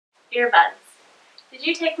earbuds. Did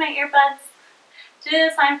you take my earbuds? To do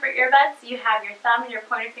the sign for earbuds, you have your thumb and your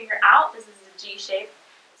pointer finger out. This is a G shape,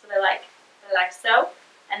 so they're like so.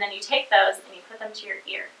 And then you take those and you put them to your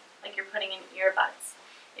ear, like you're putting in earbuds.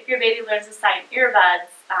 If your baby learns to sign earbuds,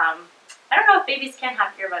 I don't know if babies can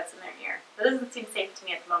have earbuds in their ear. That doesn't seem safe to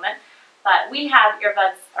me at the moment. But we have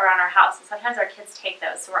earbuds around our house, and sometimes our kids take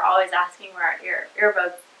those, so we're always asking where our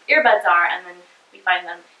earbuds are, and then we find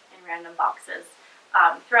them in random boxes.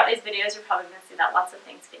 Throughout these videos, you're probably going to see that lots of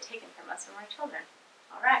things get taken from us when we're children.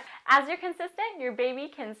 All right. As you're consistent, your baby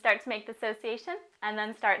can start to make the association and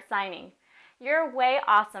then start signing. You're way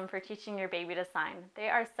awesome for teaching your baby to sign. They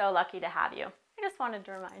are so lucky to have you. I just wanted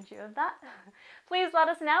to remind you of that. Please let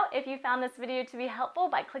us know if you found this video to be helpful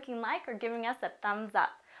by clicking like or giving us a thumbs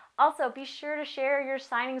up. Also, be sure to share your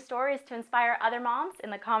signing stories to inspire other moms in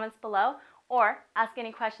the comments below, or ask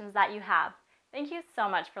any questions that you have. Thank you so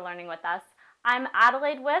much for learning with us. I'm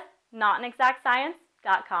Adelaide with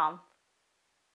NotAnExactScience.com.